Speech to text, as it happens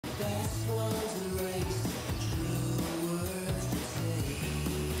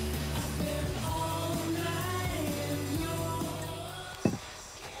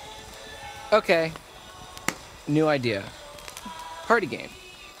Okay. New idea. Party game.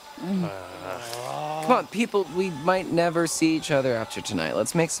 Come on, people, we might never see each other after tonight.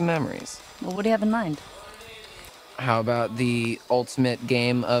 Let's make some memories. Well, what do you have in mind? How about the ultimate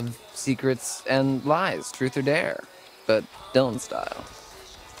game of secrets and lies, truth or dare, but Dylan style?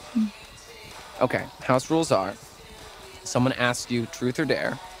 Okay, house rules are, someone asks you truth or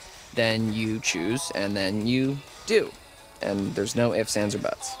dare, then you choose, and then you do. And there's no ifs, ands, or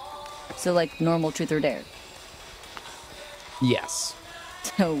buts. So, like, normal truth or dare. Yes.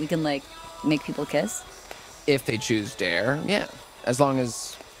 So we can, like, make people kiss? If they choose dare, yeah. As long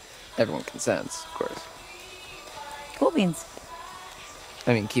as everyone consents, of course. Cool beans.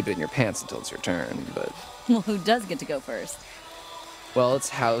 I mean, keep it in your pants until it's your turn, but... Well, who does get to go first? Well, it's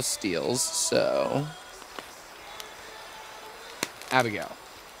house deals, so... Abigail.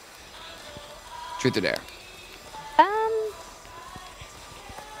 Truth or dare?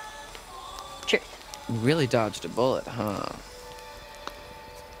 Truth. You really dodged a bullet, huh?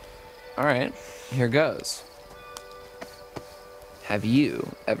 Alright, here goes. Have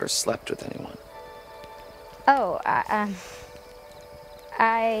you ever slept with anyone? Oh,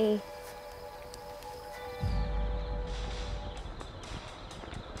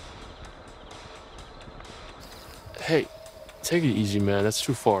 Hey, take it easy, man. That's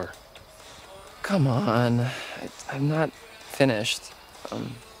too far. Come on. I'm not finished.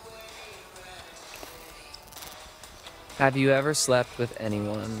 Have you ever slept with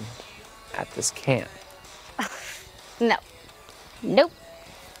anyone at this camp? no. Nope.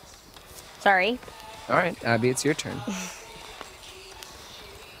 Sorry. All right, Abby, it's your turn.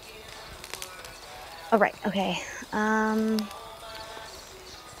 All right, okay. Abby,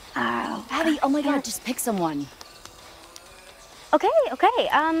 oh my god, just pick someone. Okay.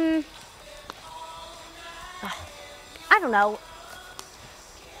 I don't know.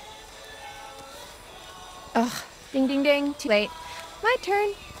 Ugh, ding ding ding, too late. My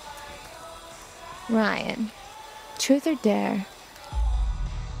turn. Ryan, truth or dare?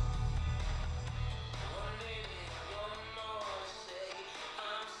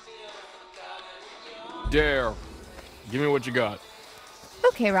 Dare. Give me what you got.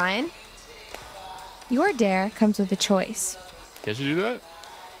 Okay, Ryan. Your dare comes with a choice. Can't you do that?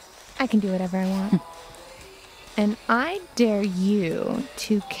 I can do whatever I want. And I dare you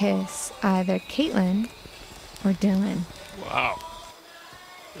to kiss either Caitlin or Dylan. Wow.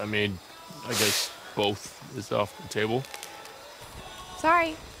 I mean, I guess both is off the table.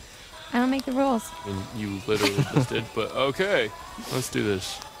 Sorry, I don't make the rules. I mean, you literally just did, but okay. Let's do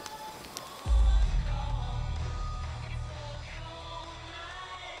this.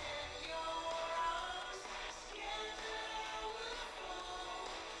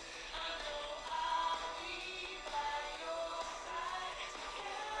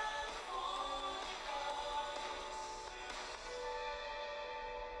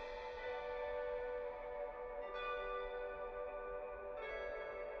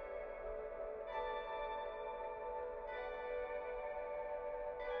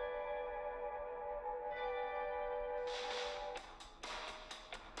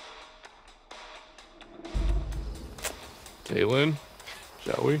 Caitlin,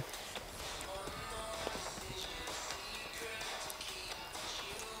 shall we?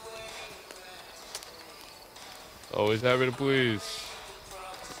 Always happy to please.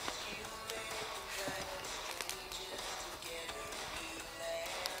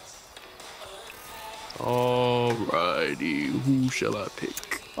 Alrighty, who shall I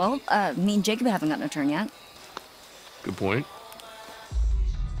pick? Well, me and Jacob haven't gotten a turn yet. Good point.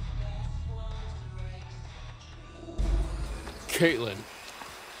 Caitlin,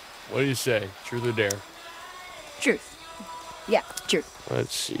 what do you say? Truth or dare? Truth. Yeah, truth.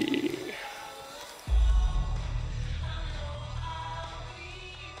 Let's see.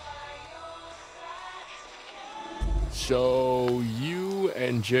 So you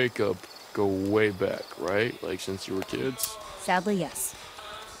and Jacob go way back, right? Like since you were kids? Sadly, yes.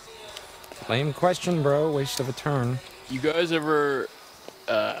 Lame question, bro. Waste of a turn. You guys ever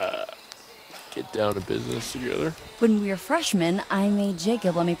get down to business together? When we were freshmen, I made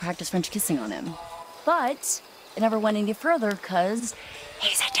Jacob let me practice French kissing on him. But it never went any further because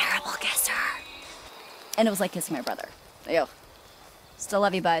he's a terrible kisser. And it was like kissing my brother. Ew. Still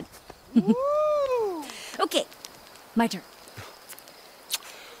love you, bud. Okay, my turn.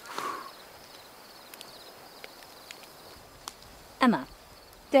 Emma.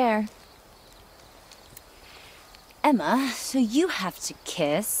 Dare. Emma, so you have to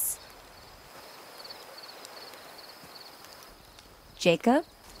kiss Jacob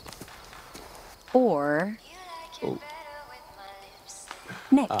or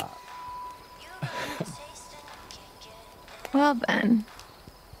Nick? Well then.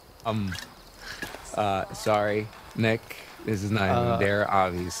 Sorry, Nick. This is not even there,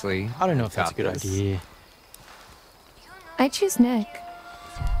 obviously. I don't know if that's a good Got this. idea. I choose Nick.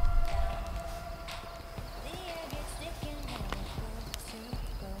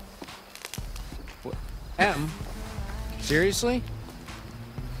 Em? Seriously?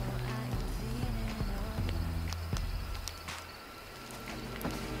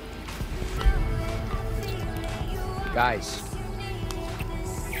 Guys.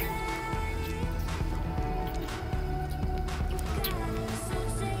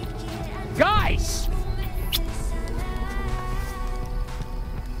 Guys!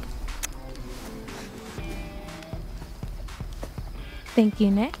 Thank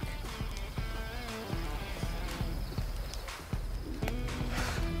you, Nick.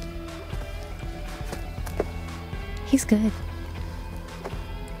 He's good.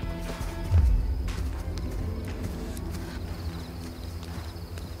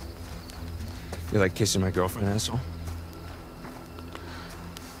 You like kissing my girlfriend, asshole?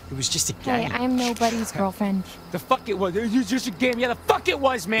 It was just a Hey, game. I'm nobody's girlfriend. The fuck it was. It was just a game. Yeah, the fuck it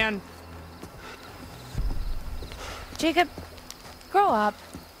was, man. Jacob, grow up.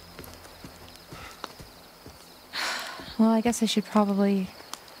 Well, I guess I should probably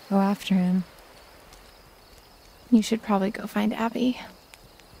go after him. You should probably go find Abby.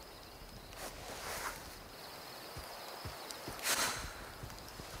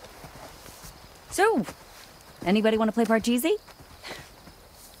 So, anybody want to play Parcheesi?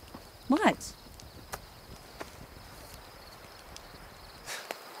 What?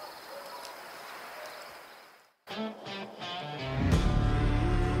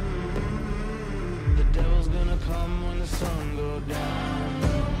 The devil's gonna come when the sun go down.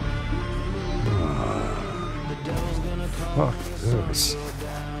 The devil's gonna come when the sun go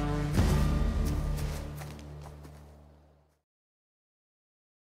down.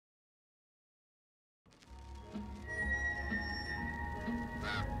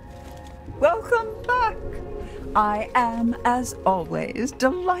 Welcome back. I am, as always,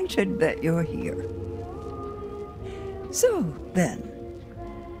 delighted that you're here. So, then,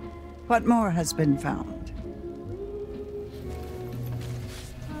 what more has been found?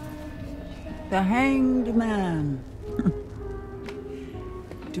 The Hanged Man.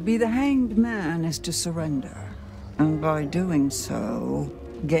 To be the Hanged Man is to surrender, and by doing so,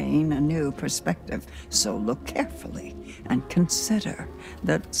 gain a new perspective. So look carefully and consider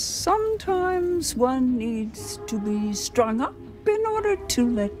that sometimes one needs to be strung up in order to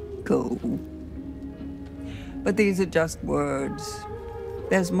let go. But these are just words.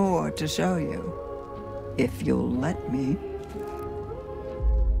 There's more to show you, if you'll let me.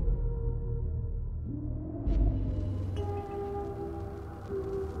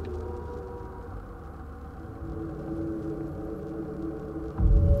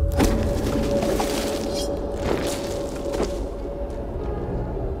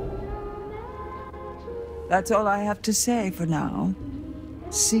 That's all I have to say for now.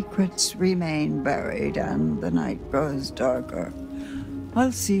 Secrets remain buried and the night grows darker.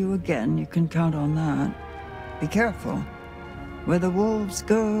 I'll see you again, you can count on that. Be careful. Where the wolves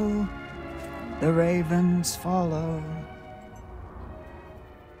go, the ravens follow.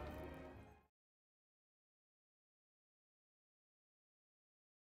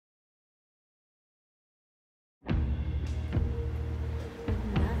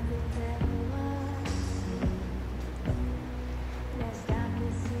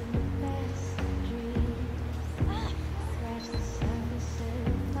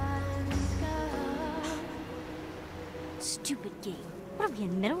 Stupid game. What are we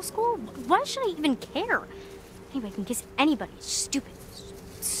in middle school? Why should I even care? Anybody can kiss anybody. It's stupid.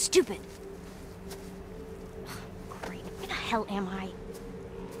 Stupid. Great. Where the hell am I?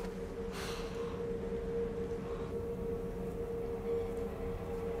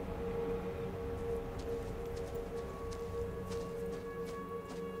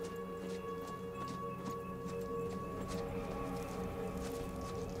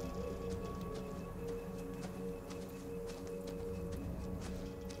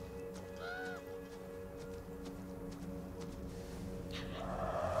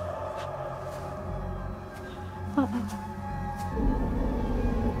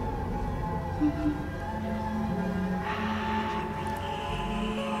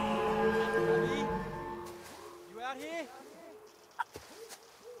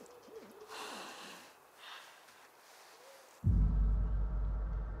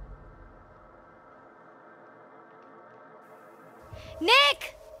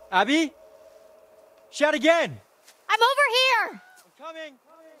 Nick! Abby? Shout again! I'm over here! I'm coming!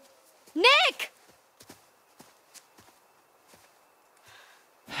 Nick!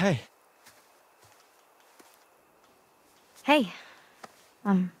 Hey. Hey.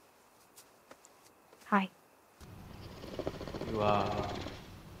 Hi. You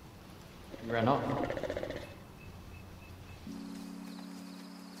ran off.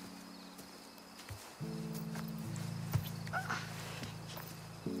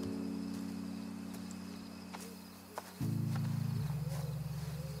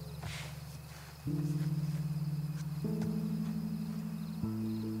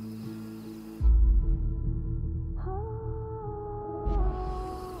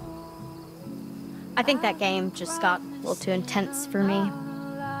 I think that game just got a little too intense for me.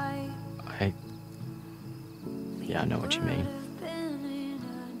 Yeah, I know what you mean.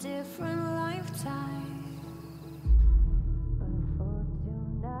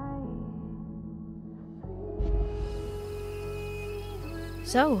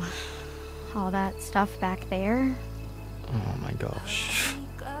 So, all that stuff back there? Oh my gosh.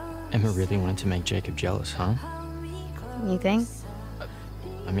 Emma really wanted to make Jacob jealous, huh? You think?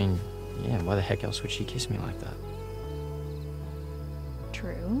 I mean, yeah, why the heck else would she kiss me like that?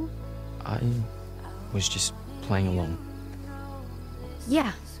 True. I was just playing along.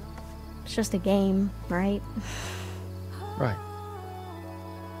 Yeah. It's just a game, right? Right.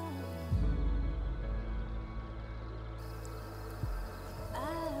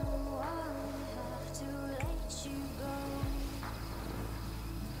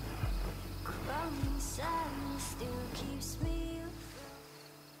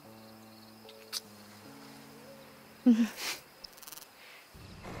 Did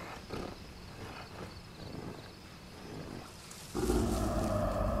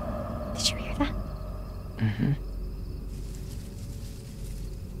you hear that? Mm-hmm.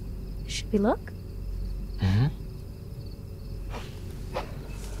 Should we look? Mm-hmm.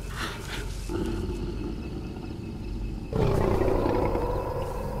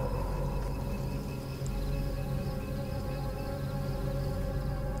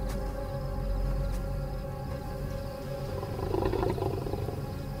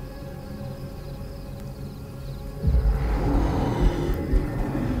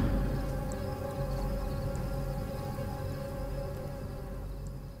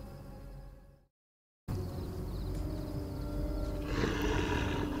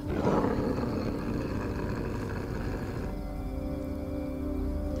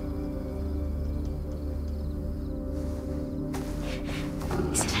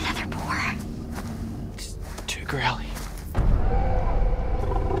 Is it another boar? It's too growly.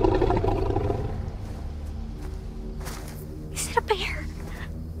 Is it a bear?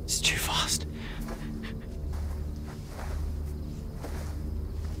 It's too fast.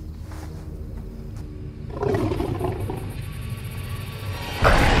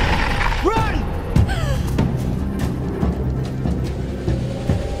 Run!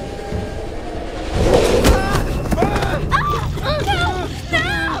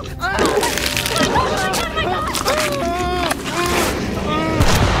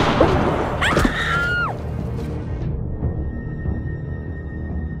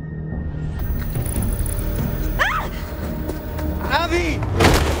 Abby!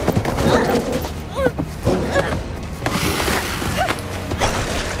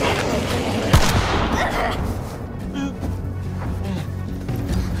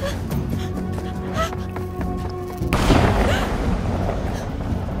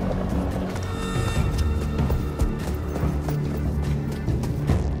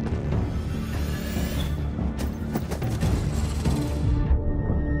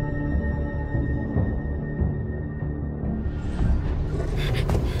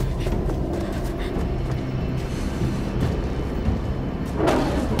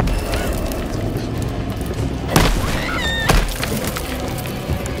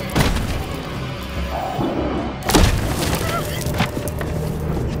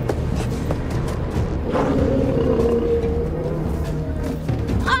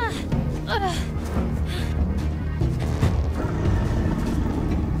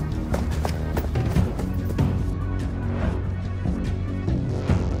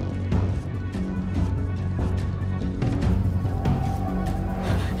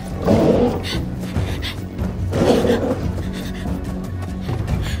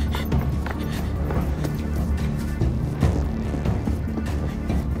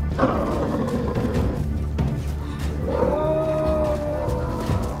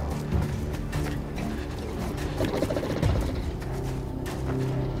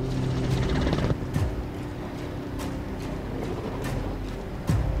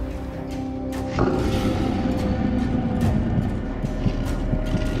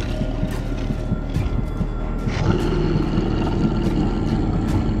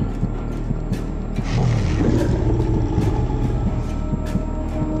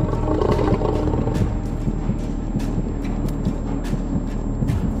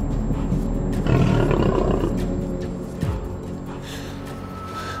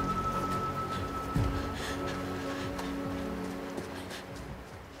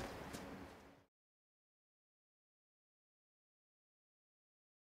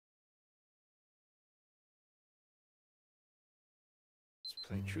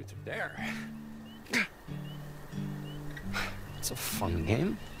 tell you the truth, are there. It's a fun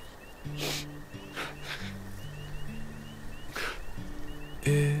game.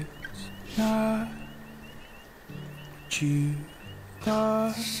 It's not what you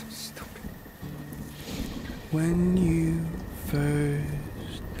thought when you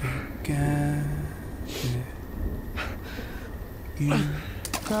first began it. You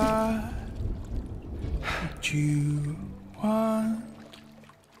got what you want.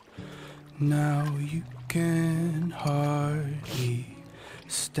 Now you can hardly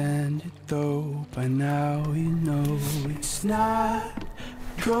stand it though. By now you know it's not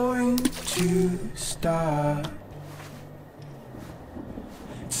going to stop.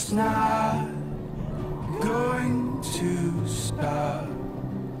 It's not going to stop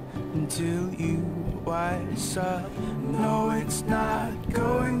until you wise up. No, it's not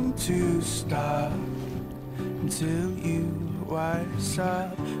going to stop until you wise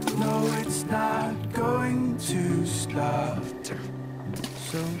up. No, it's not going to stop.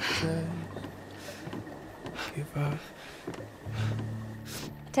 So just give up.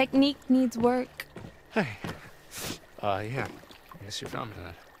 Technique needs work. Hey. Yeah. I guess you're found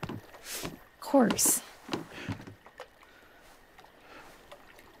that. Of course.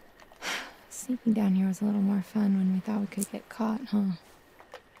 Sneaking down here was a little more fun when we thought we could get caught, huh?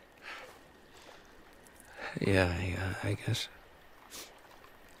 Yeah, I guess.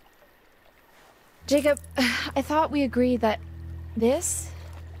 Jacob, I thought we agreed that this,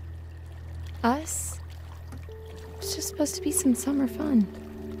 us, was just supposed to be some summer fun.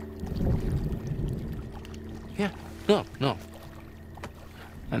 Yeah. No.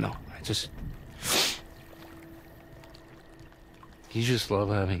 I know. You just love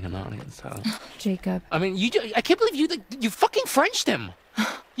having an audience, huh? Jacob. I mean, I can't believe you fucking Frenched him.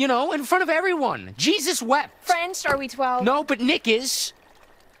 You know, in front of everyone. Jesus wept. Frenched? Are we 12? No, but Nick is.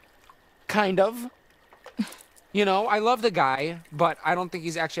 Kind of. You know, I love the guy, but I don't think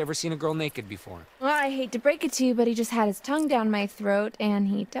he's actually ever seen a girl naked before. Well, I hate to break it to you, but he just had his tongue down my throat, and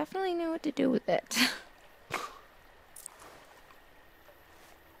he definitely knew what to do with it.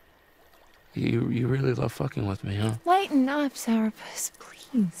 You really love fucking with me, huh? Lighten up, Sourpuss,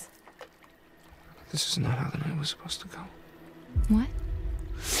 please. This is not how the night was supposed to go. What?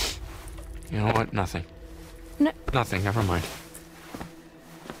 You know what? Nothing. No. Nothing, never mind.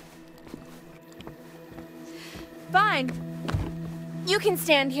 Fine. You can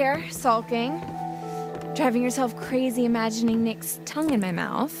stand here, sulking, driving yourself crazy imagining Nick's tongue in my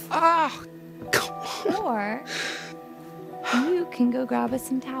mouth. Ah! Or you can go grab us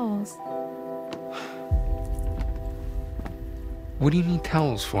some towels. What do you need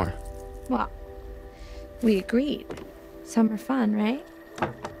towels for? Well, we agreed. Summer fun, right?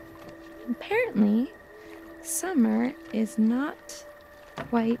 Apparently, summer is not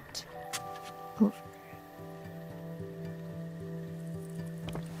quite over.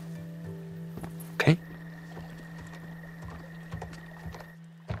 Okay.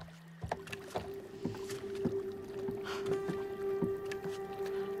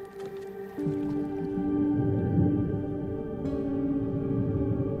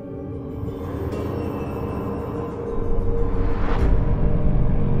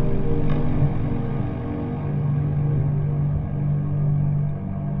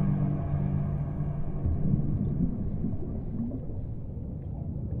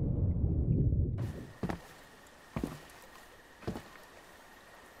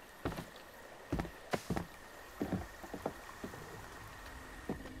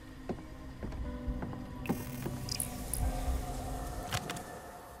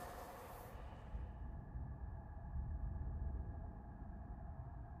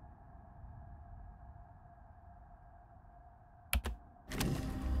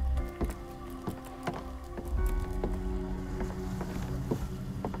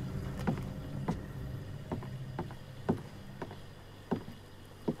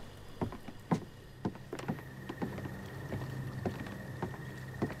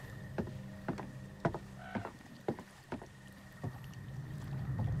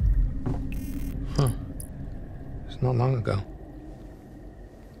 Not long ago.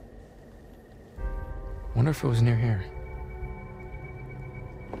 Wonder if it was near here.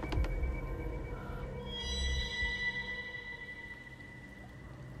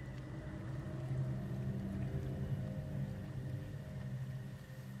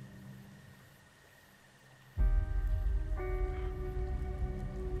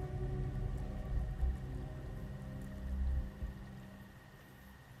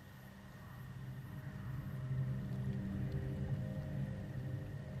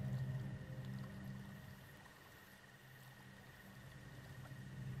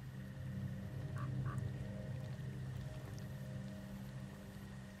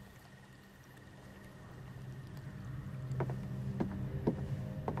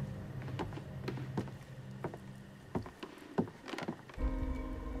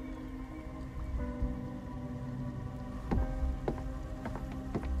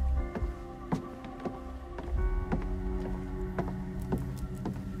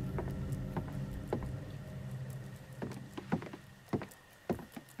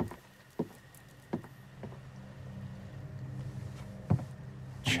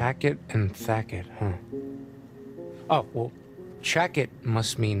 Chackett and Thackett, huh? Oh, well, Chackett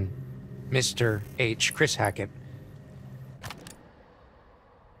must mean Mr. H. Chris Hackett.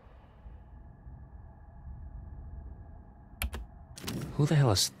 Who the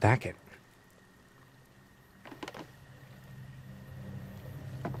hell is Thackett?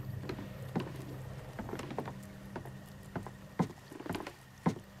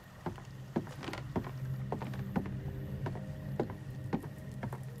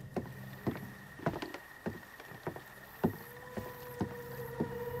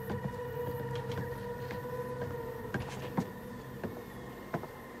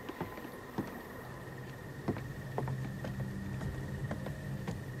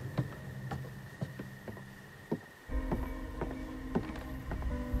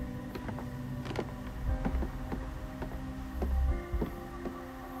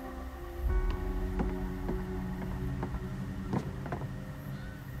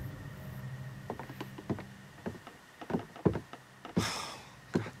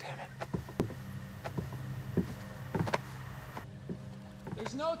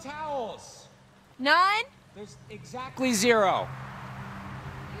 There's no towels. None? There's exactly 0.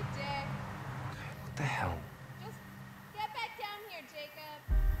 You dick. What the hell? Just get back down here, Jacob.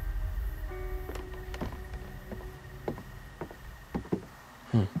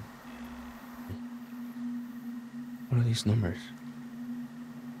 What are these numbers?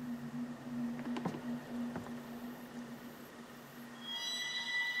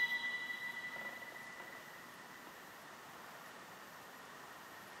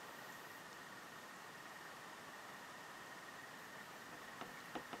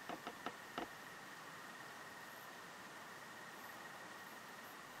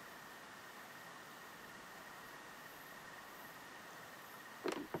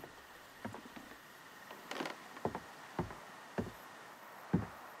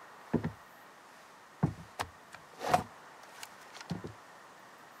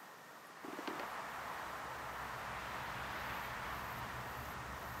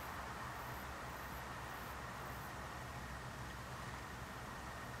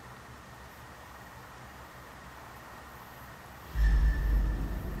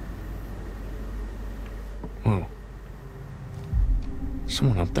 Whoa.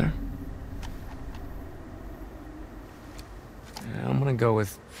 Someone up there? Yeah, I'm gonna go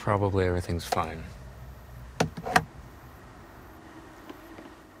with probably everything's fine.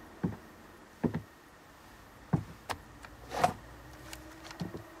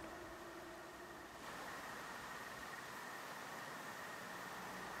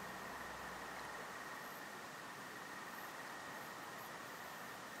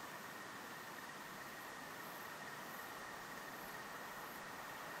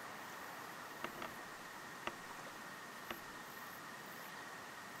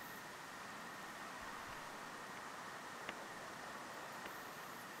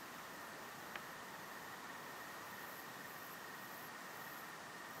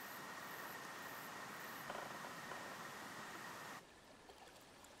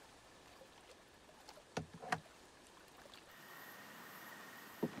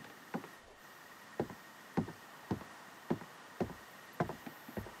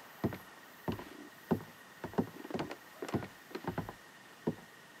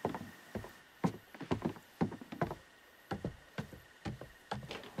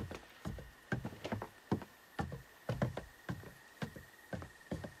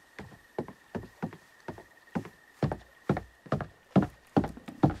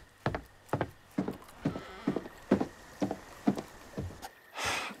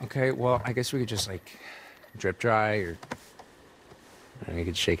 Okay, well, I guess we could just, like, drip dry, or we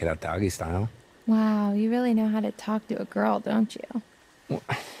could shake it out doggy style. Wow, you really know how to talk to a girl, don't you? Well,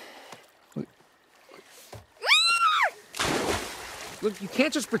 look, you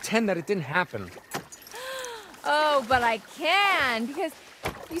can't just pretend that it didn't happen. Oh, but I can, because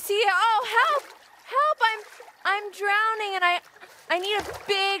you see, oh, help! Help! I'm drowning, and I need a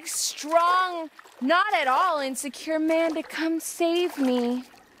big, strong, not at all insecure man to come save me.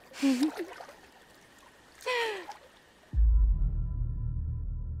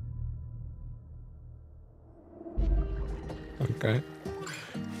 Okay.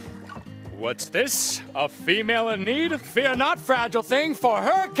 What's this? A female in need? Fear not, fragile thing, for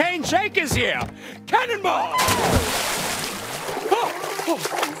Hurricane Jake is here! Cannonball! Cold.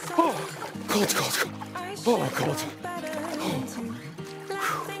 Oh, cold.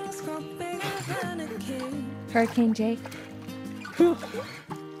 Hurricane Jake.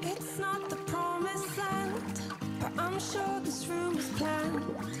 It's not the promised land, but I'm sure this room is planned.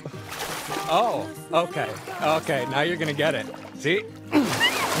 Oh, okay, now you're gonna get it. See?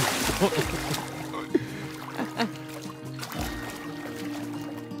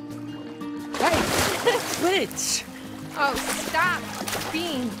 Wait! Oh, stop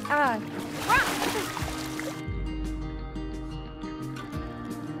being,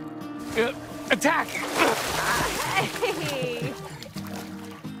 Attack! Hey!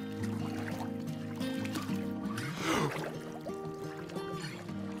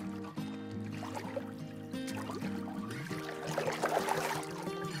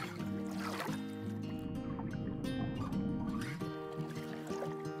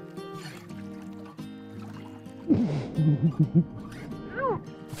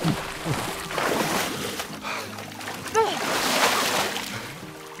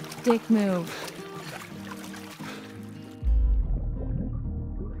 Dick move.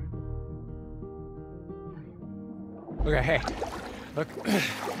 Okay, hey. Look.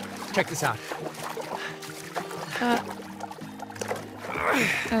 Check this out.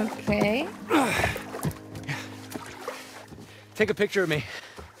 Okay. Take a picture of me.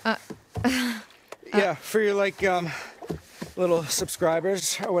 Yeah, for your, like, little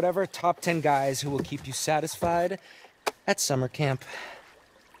subscribers or whatever. Top 10 guys who will keep you satisfied at summer camp.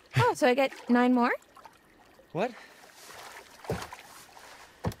 Oh, so I get 9 more? What?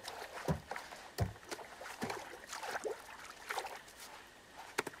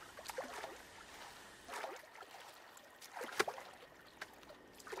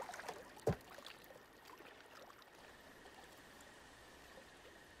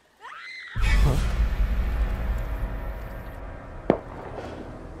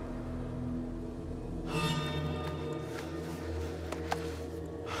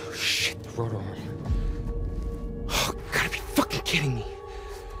 Rotor arm. Oh, gotta be fucking kidding me.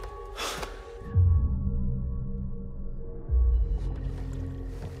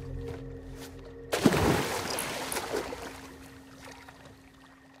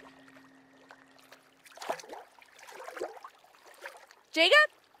 Jacob?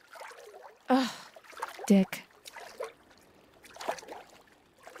 Ugh, Dick.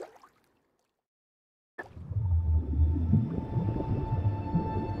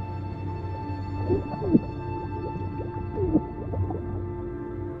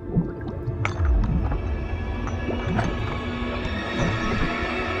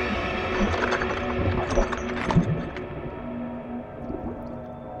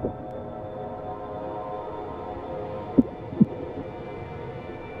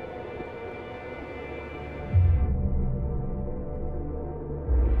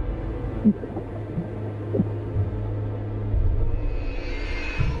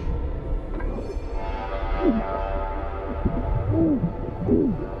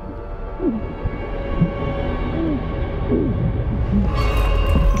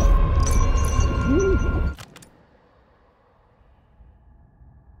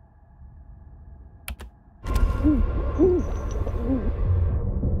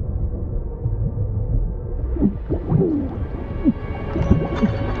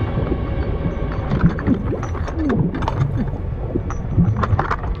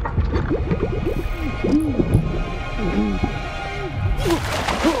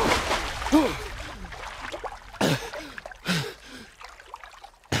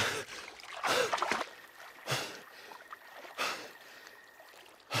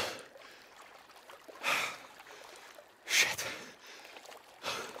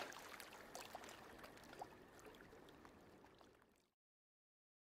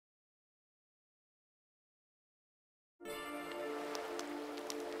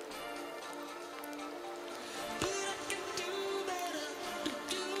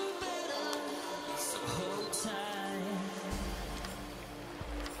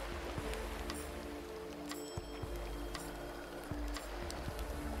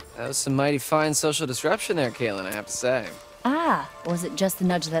 That was some mighty fine social disruption there, Kaylin, I have to say. Ah, or was it just the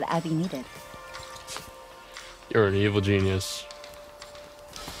nudge that Abby needed? You're an evil genius.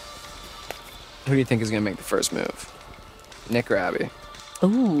 Who do you think is gonna make the first move? Nick or Abby?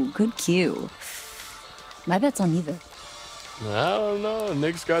 Ooh, good cue. My bet's on neither. I don't know.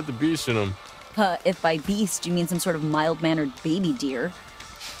 Nick's got the beast in him. If by beast you mean some sort of mild-mannered baby deer.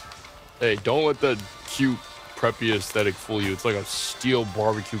 Hey, don't let that cute, preppy aesthetic fool you. It's like a steel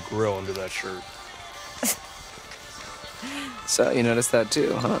barbecue grill under that shirt. So, you noticed that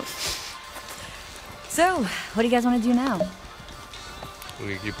too, huh? So, what do you guys want to do now?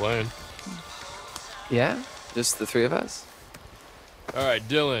 We can keep playing. Yeah? Just the three of us? All right,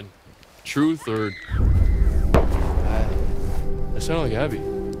 Dylan. Truth or... I sound like Abby.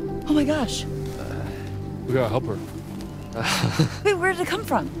 Oh my gosh. We gotta help her. Wait, where did it come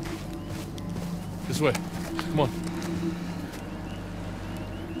from? This way. Come on.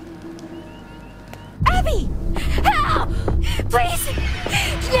 Please!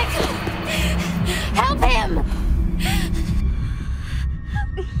 Nick! Help him!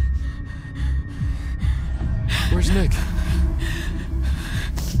 Where's Nick?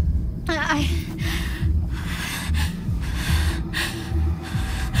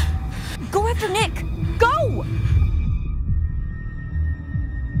 Go after Nick! Go!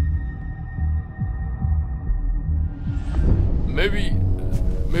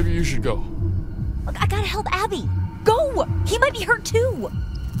 Maybe you should go. Look, I gotta help Abby. Go! He might be hurt too.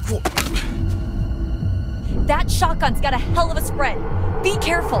 That shotgun's got a hell of a spread. Be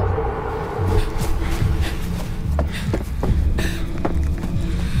careful.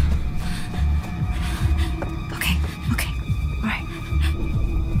 Okay, all right.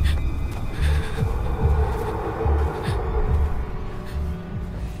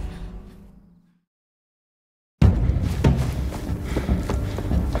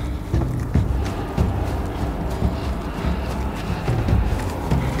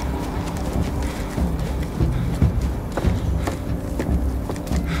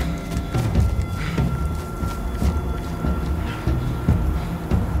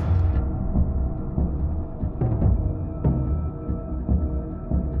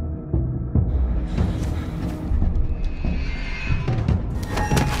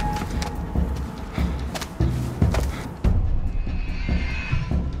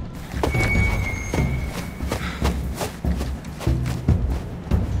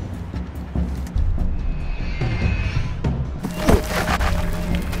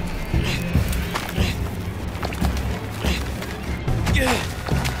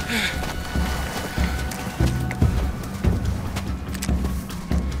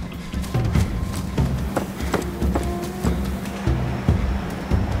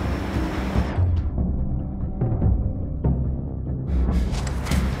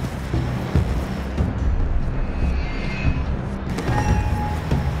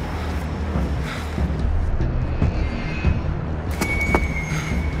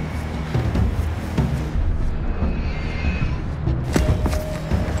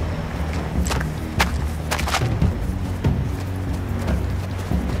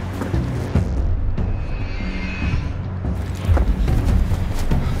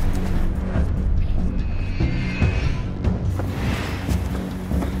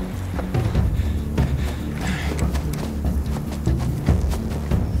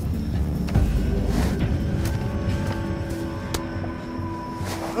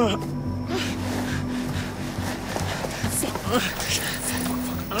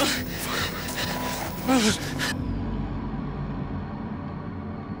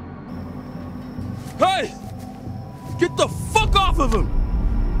 Hey! Get the fuck off of him!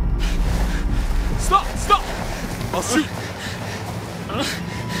 Stop! Stop! I'll shoot!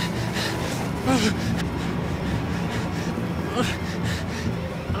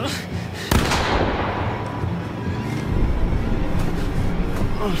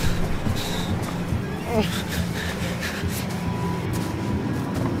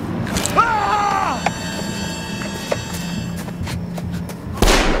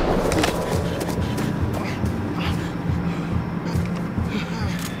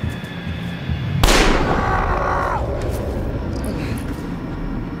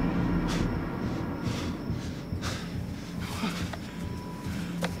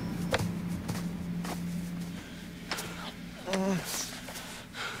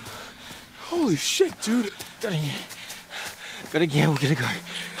 Holy shit, dude. Gotta get, we gotta go.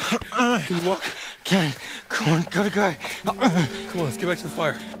 Can you walk? Can, come on, gotta go. Come on, let's get back to the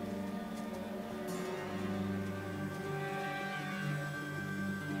fire.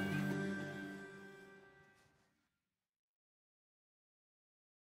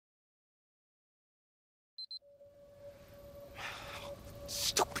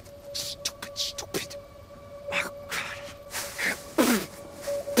 Stupid. Oh, God.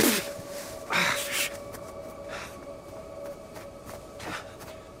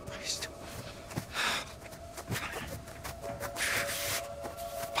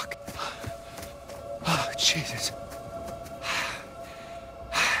 Fuck. Oh, Jesus.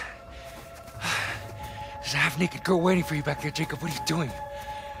 There's a half-naked girl waiting for you back there, Jacob. What are you doing?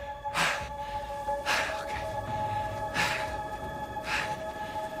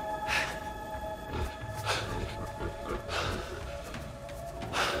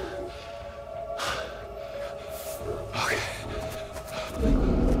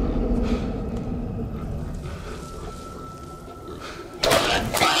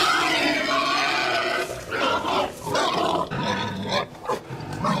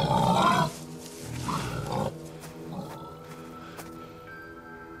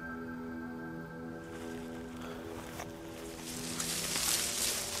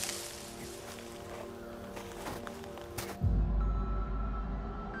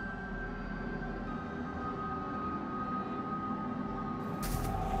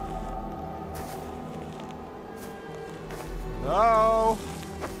 Hello?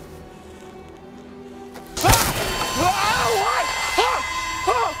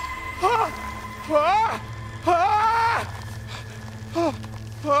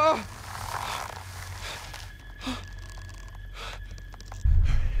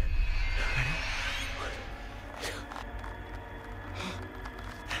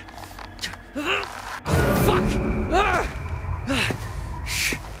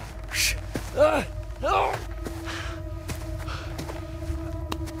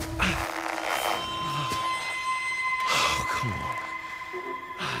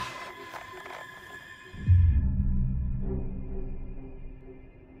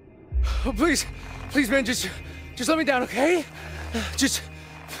 Oh, please, man, just let me down, okay? Just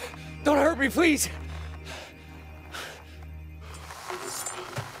don't hurt me, please.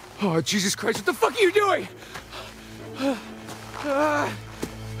 Oh, Jesus Christ, what the fuck are you doing?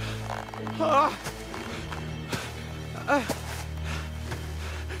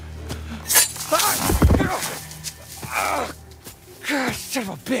 God, son of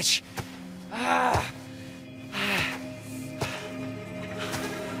a bitch.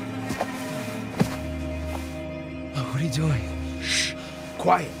 What are you doing? Shh.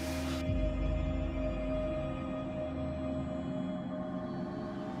 Quiet.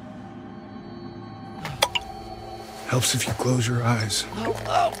 Helps if you close your eyes. Oh,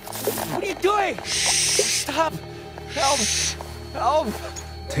 what are you doing? Shh. Stop. Help. Help.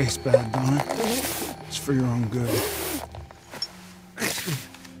 Tastes bad, don't it? It's for your own good.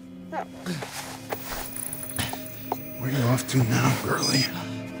 Where are you off to now, girlie?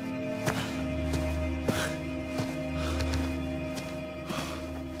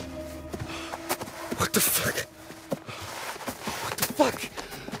 What the fuck? What the fuck?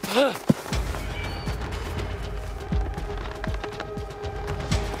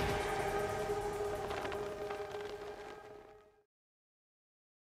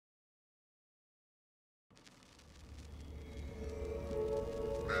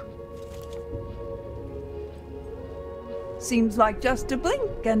 Seems like just a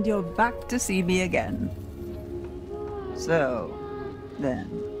blink and you're back to see me again. So, then,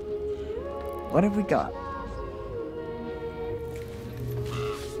 what have we got?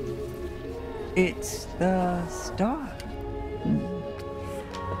 It's the star.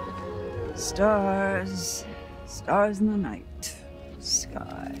 Stars. Stars in the night.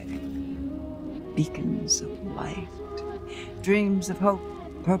 Sky. Beacons of light. Dreams of hope,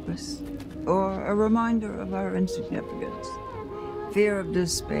 purpose, or a reminder of our insignificance. Fear of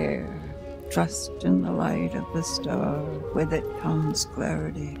despair. Trust in the light of the star. With it comes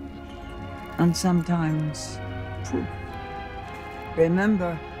clarity. And sometimes proof.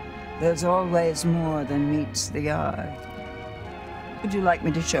 Remember, there's always more than meets the eye. Would you like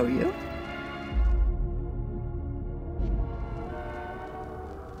me to show you?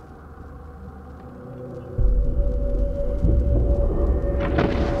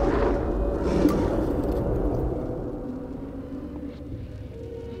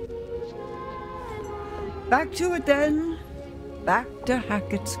 Back to it then. Back to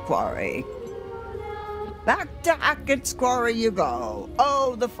Hackett's Quarry. Back to Hackett's Quarry you go.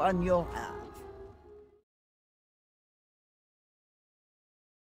 Oh, the fun you'll have.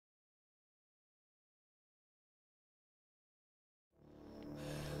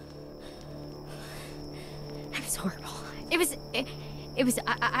 It was horrible. It was.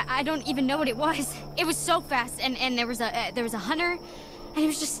 I don't even know what it was. It was so fast, and there was a hunter, and it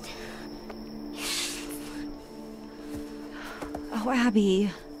was just. Oh,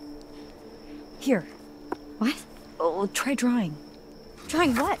 Abby. Here. What? Oh, try drawing.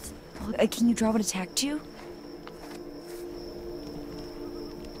 Drawing what? Can you draw what attacked you?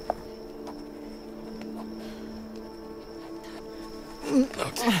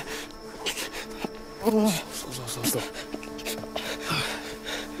 Okay. Slow.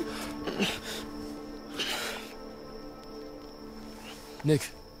 Nick,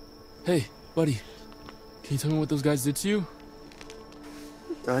 hey, buddy. Can you tell me what those guys did to you?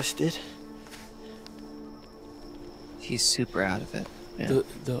 Rush did? He's super out of it. Yeah.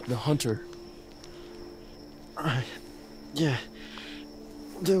 The hunter. Yeah.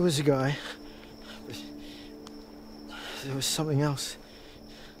 There was a guy. But there was something else.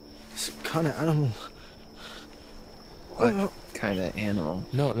 Some kind of animal. What kind of animal?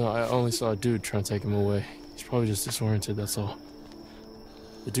 No, I only saw a dude trying to take him away. He's probably just disoriented, that's all.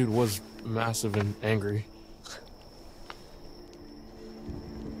 The dude was massive and angry.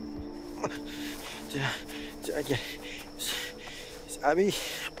 Is Abby?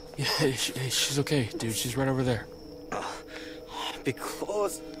 Yeah, hey, she's okay, dude. She's right over there.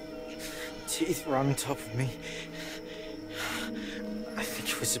 Because teeth were on top of me.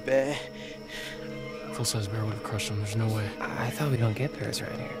 was a bear. Full-size bear would have crushed him. There's no way. I thought we don't get bears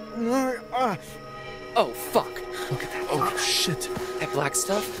around here. No, Oh, fuck. Look at that. Oh, shit. That black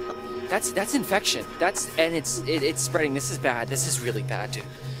stuff? That's infection. It's spreading. This is bad. This is really bad, dude.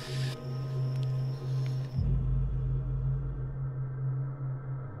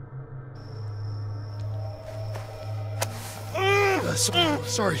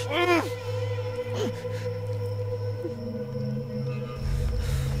 Sorry.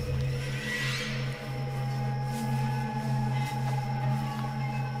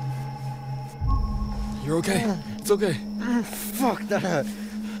 You're okay. It's okay. Fuck, that hurt.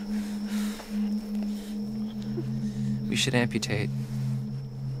 We should amputate.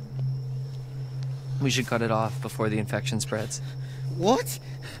 We should cut it off before the infection spreads. What?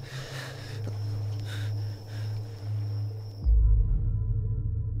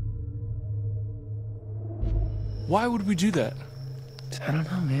 Why would we do that? I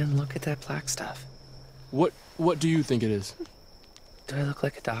don't know, man. Look at that black stuff. What do you think it is? Do I look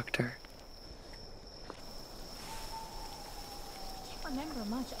like a doctor? I can't remember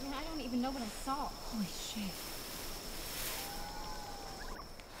much. I mean, I don't even know what I saw. Holy shit.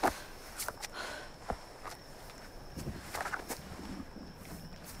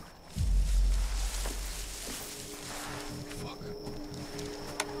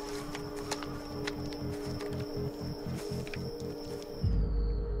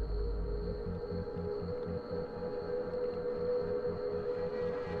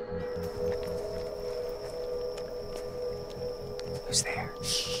 Who's there?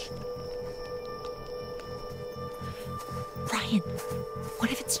 Ryan,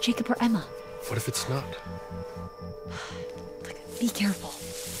 what if it's Jacob or Emma? What if it's not? Be careful.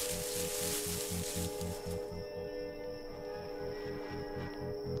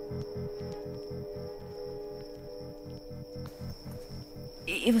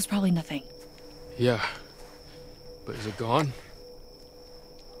 It was probably nothing. Yeah. But is it gone?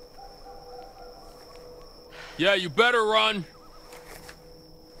 Yeah, you better run.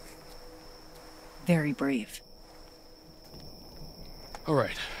 Very brave. All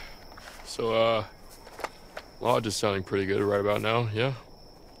right. So, Lodge is sounding pretty good right about now, yeah?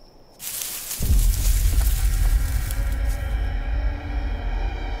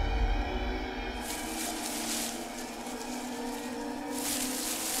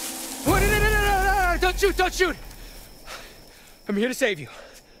 No, don't shoot, don't shoot! I'm here to save you.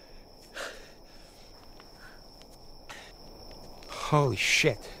 Holy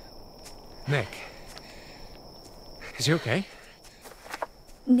shit. Nick. Is he okay?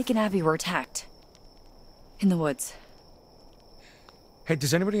 Nick and Abby were attacked. In the woods. Hey,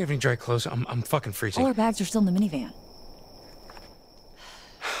 does anybody have any dry clothes? I'm fucking freezing. All our bags are still in the minivan.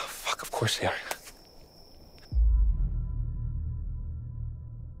 Fuck, of course they are.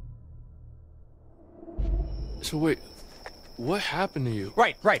 So wait, what happened to you?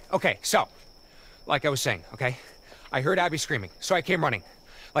 Right, okay, so, like I was saying, okay? I heard Abby screaming, so I came running,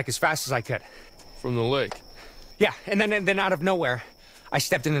 like as fast as I could. From the lake? Yeah, and then out of nowhere, I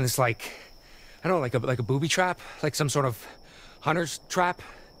stepped into this, like, I don't know, like a booby trap? Like some sort of hunter's trap?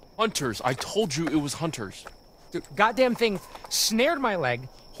 Hunters, I told you it was hunters. Dude, goddamn thing snared my leg,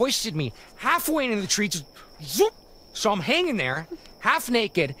 hoisted me halfway into the tree, just zoop! So I'm hanging there, half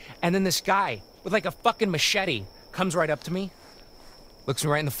naked, and then this guy with like a fucking machete comes right up to me, looks me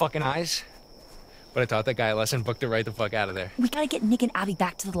right in the fucking eyes. But I taught that guy a lesson, booked it right the fuck out of there. We gotta get Nick and Abby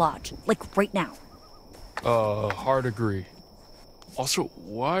back to the lodge, like right now. Hard agree. Also,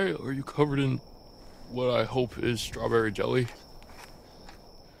 why are you covered in what I hope is strawberry jelly?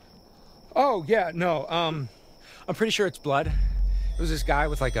 Oh, yeah, no, I'm pretty sure it's blood. It was this guy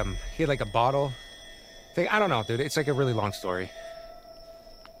with like, he had like a bottle thing. I don't know, dude, it's like a really long story.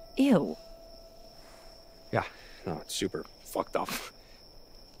 Ew. Yeah, no, it's super fucked up.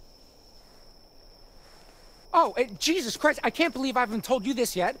 Oh, Jesus Christ, I can't believe I haven't told you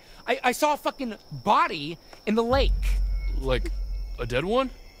this yet. I saw a fucking body in the lake. Like, a dead one?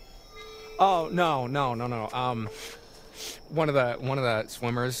 Oh, no. One of the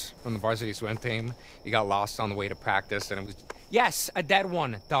swimmers from the varsity swim team, he got lost on the way to practice, and it was... Yes, a dead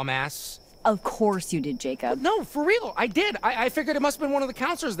one, dumbass. Of course you did, Jacob. No, for real, I did. I figured it must have been one of the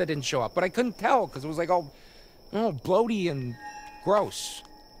counselors that didn't show up, but I couldn't tell, because it was like all bloaty and gross.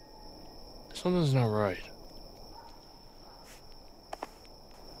 Something's not right.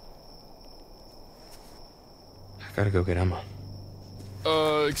 I gotta go get Emma.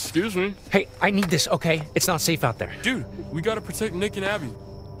 Excuse me? Hey, I need this, okay? It's not safe out there. Dude, we gotta protect Nick and Abby.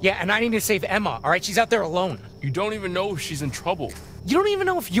 Yeah, and I need to save Emma, all right? She's out there alone. You don't even know if she's in trouble. You don't even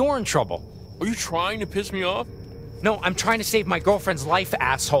know if you're in trouble. Are you trying to piss me off? No, I'm trying to save my girlfriend's life,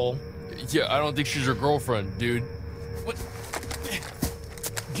 asshole. Yeah, I don't think she's your girlfriend, dude. What?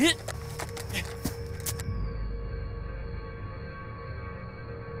 Get.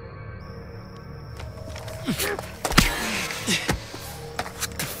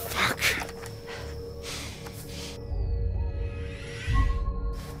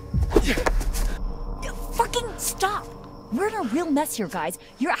 Fucking stop! We're in a real mess here, guys.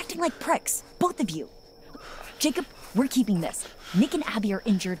 You're acting like pricks, both of you. Jacob, we're keeping this. Nick and Abby are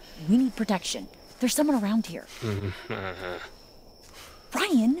injured. We need protection. There's someone around here.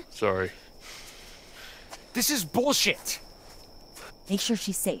 Ryan! Sorry. This is bullshit. Make sure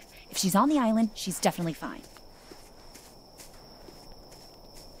she's safe. If she's on the island, she's definitely fine.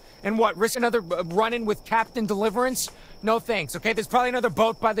 And what, risk another run-in with Captain Deliverance? No thanks, okay? There's probably another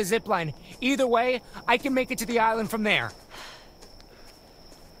boat by the zipline. Either way, I can make it to the island from there.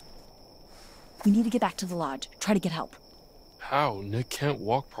 We need to get back to the lodge. Try to get help. How? Nick can't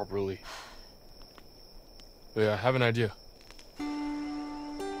walk properly. But yeah, I have an idea.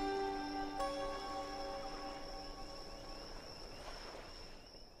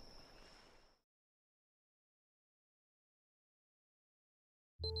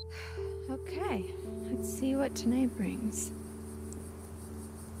 Okay, let's see what tonight brings.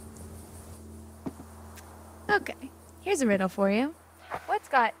 Okay, here's a riddle for you. What's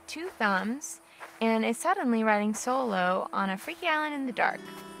got 2 thumbs and is suddenly riding solo on a freaky island in the dark?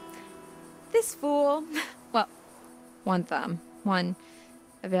 This fool. Well, 1 thumb. 1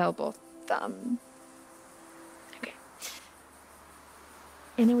 available thumb. Okay.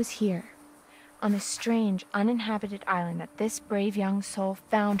 And it was here, on a strange, uninhabited island, that this brave young soul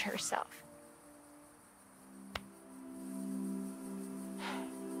found herself.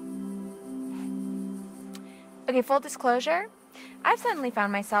 Okay, full disclosure, I've suddenly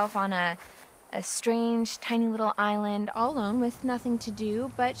found myself on a strange, tiny little island all alone with nothing to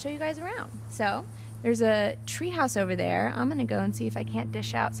do but show you guys around. So, there's a treehouse over there. I'm gonna go and see if I can't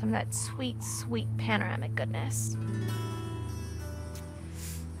dish out some of that sweet, sweet panoramic goodness.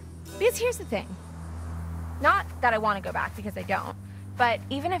 Because here's the thing. Not that I want to go back, because I don't, but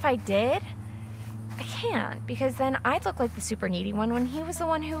even if I did, I can't, because then I'd look like the super needy one when he was the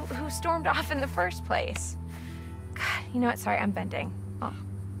one who stormed off in the first place. God, you know what? Sorry, I'm venting. Oh,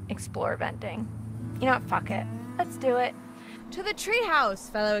 explore venting. You know what? Fuck it. Let's do it. To the treehouse,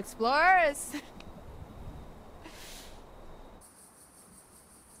 fellow explorers.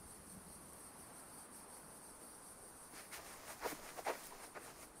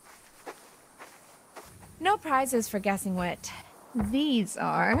 No prizes for guessing what these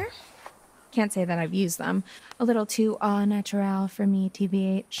are. Can't say that I've used them. A little too au naturel for me,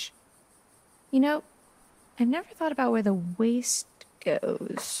 TBH. You know, I've never thought about where the waist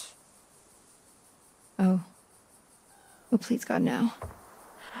goes. Oh. Oh, please, God, no.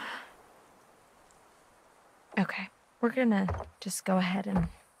 Okay, we're gonna just go ahead and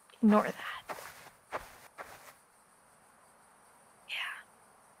ignore that.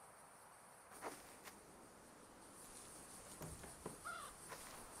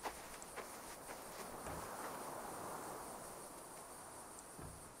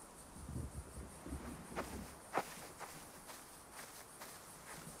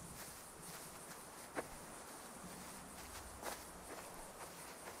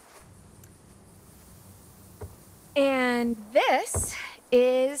 And this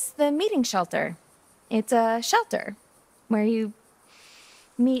is the meeting shelter. It's a shelter where you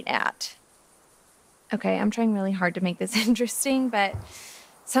meet at. Okay, I'm trying really hard to make this interesting, but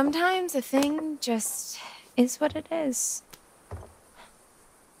sometimes a thing just is what it is.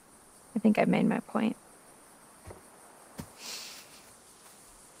 I think I've made my point.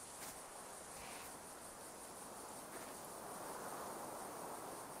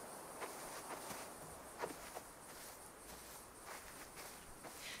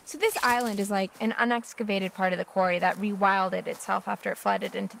 So this island is like an unexcavated part of the quarry that rewilded itself after it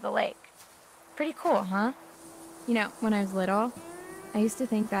flooded into the lake. Pretty cool, huh? You know, when I was little, I used to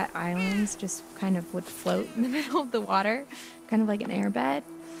think that islands just kind of would float in the middle of the water, kind of like an airbed.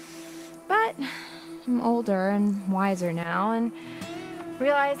 But I'm older and wiser now and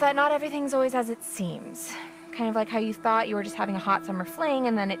realize that not everything's always as it seems. Kind of like how you thought you were just having a hot summer fling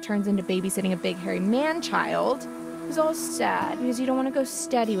and then it turns into babysitting a big hairy man-child. Who's all sad because you don't want to go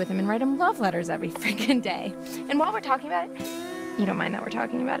steady with him and write him love letters every freaking day. And while we're talking about it, you don't mind that we're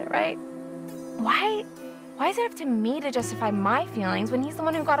talking about it, right? Why is it up to me to justify my feelings when he's the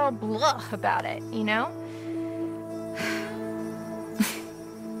one who got all blah about it, you know?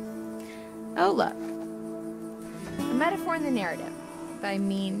 Oh, look. A metaphor in the narrative. I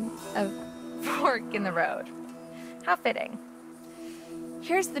mean, a fork in the road. How fitting.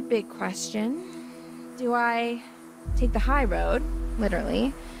 Here's the big question. Do I take the high road,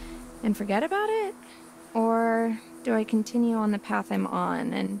 literally, and forget about it? Or do I continue on the path I'm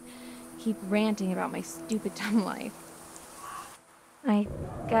on and keep ranting about my stupid dumb life? I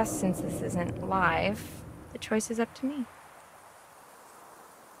guess since this isn't live, the choice is up to me.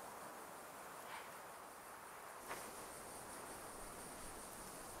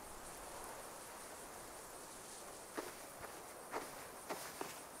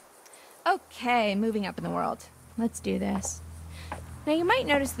 Okay, moving up in the world. Let's do this. Now you might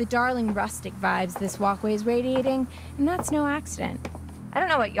notice the darling rustic vibes this walkway is radiating, and that's no accident. I don't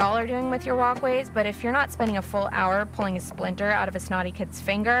know what y'all are doing with your walkways, but if you're not spending a full hour pulling a splinter out of a snotty kid's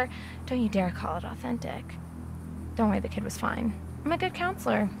finger, don't you dare call it authentic. Don't worry, the kid was fine. I'm a good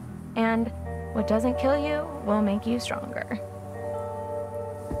counselor, and what doesn't kill you will make you stronger.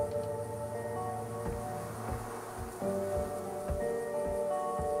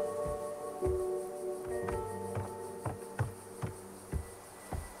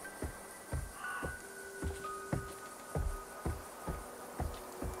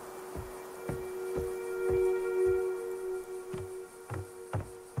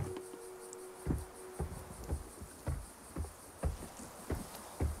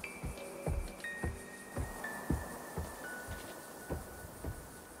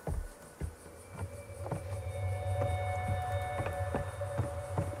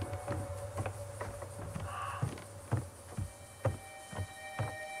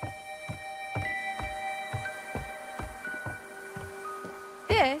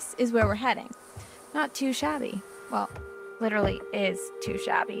 This is where we're heading. Not too shabby. Well, literally is too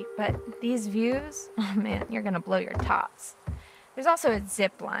shabby, but these views, oh man, you're gonna blow your tops. There's also a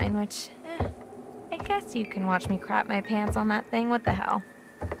zip line, which, I guess you can watch me crap my pants on that thing. What the hell?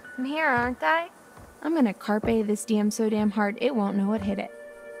 I'm here, aren't I? I'm gonna carpe this DM so damn hard it won't know what hit it.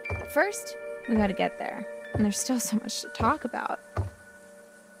 First, we gotta get there, and there's still so much to talk about.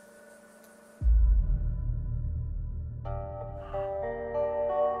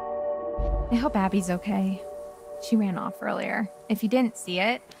 I hope Abby's okay. She ran off earlier. If you didn't see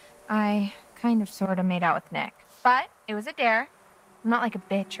it, I kind of sort of made out with Nick. But it was a dare. I'm not like a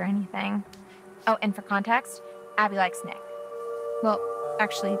bitch or anything. Oh, and for context, Abby likes Nick. Well,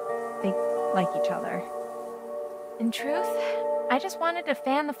 actually, they like each other. In truth, I just wanted to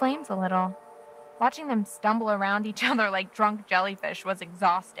fan the flames a little. Watching them stumble around each other like drunk jellyfish was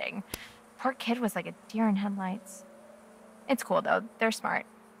exhausting. Poor kid was like a deer in headlights. It's cool though, they're smart.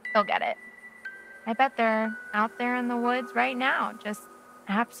 They'll get it. I bet they're out there in the woods right now, just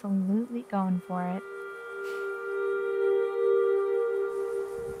absolutely going for it.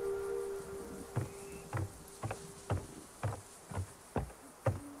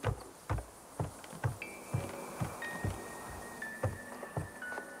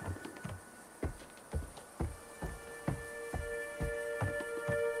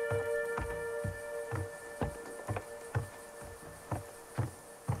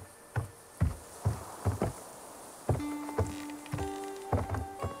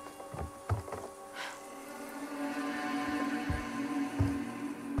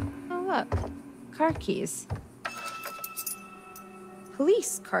 Look, car keys.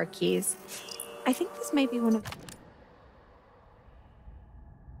 Police car keys. I think this might be one of...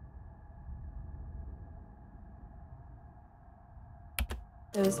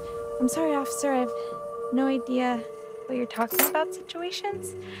 those, I'm sorry, officer, I have no idea what you're talking about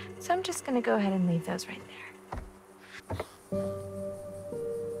situations, so I'm just gonna go ahead and leave those right there.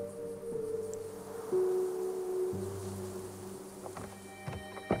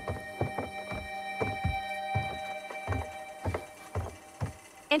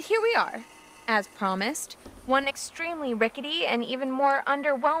 And here we are, as promised, one extremely rickety and even more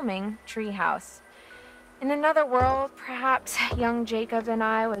underwhelming treehouse. In another world, perhaps young Jacob and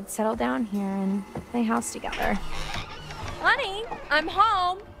I would settle down here and play house together. Honey, I'm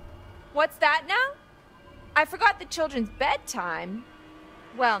home. What's that now? I forgot the children's bedtime.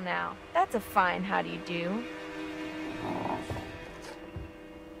 Well now, that's a fine how do you do.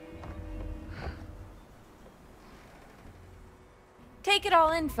 Take it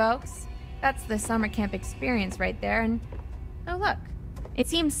all in, folks. That's the summer camp experience right there, and oh look, it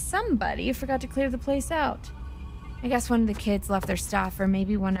seems somebody forgot to clear the place out. I guess one of the kids left their stuff, or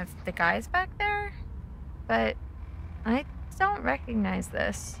maybe one of the guys back there? But I don't recognize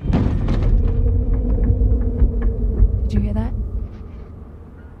this. Did you hear that?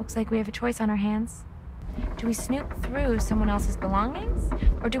 Looks like we have a choice on our hands. Do we snoop through someone else's belongings?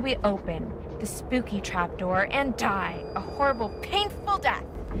 Or do we open the spooky trapdoor and die a horrible, painful death?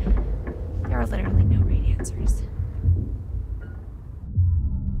 There are literally no right answers.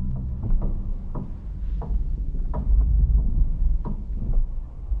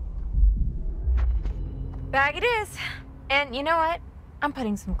 Bag it is. And you know what? I'm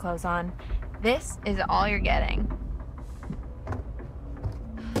putting some clothes on. This is all you're getting.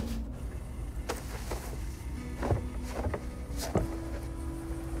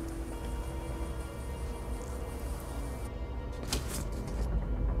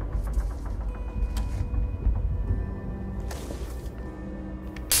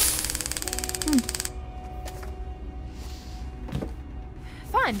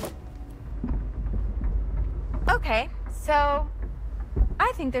 Fun. Okay, so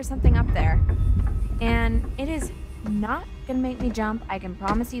I think there's something up there. And it is not gonna make me jump, I can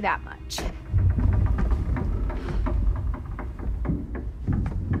promise you that much.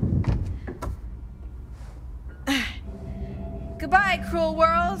 Goodbye, cruel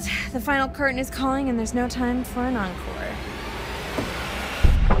world. The final curtain is calling and there's no time for an encore.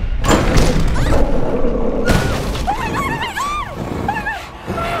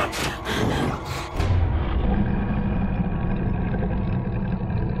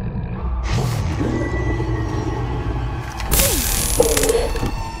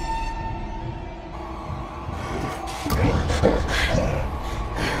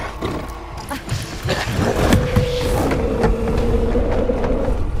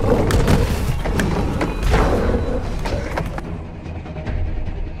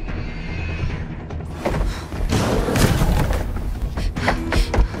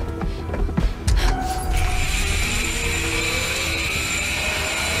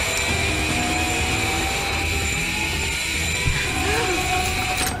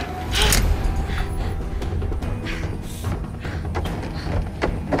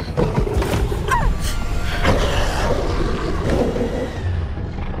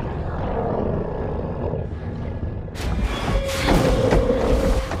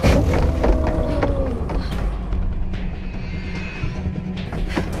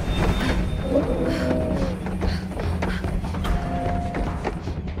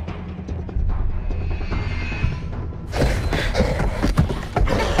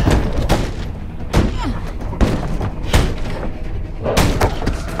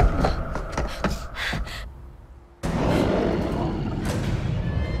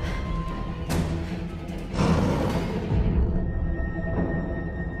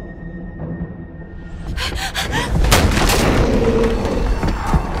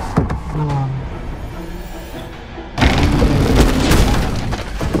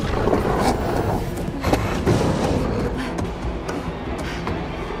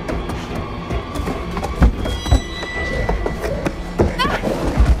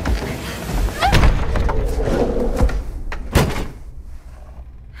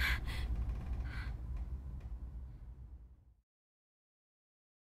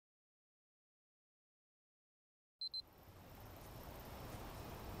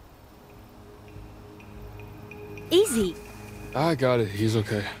 Easy. I got it. He's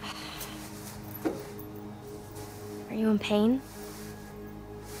okay. Are you in pain?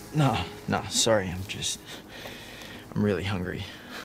 No, sorry. I'm really hungry.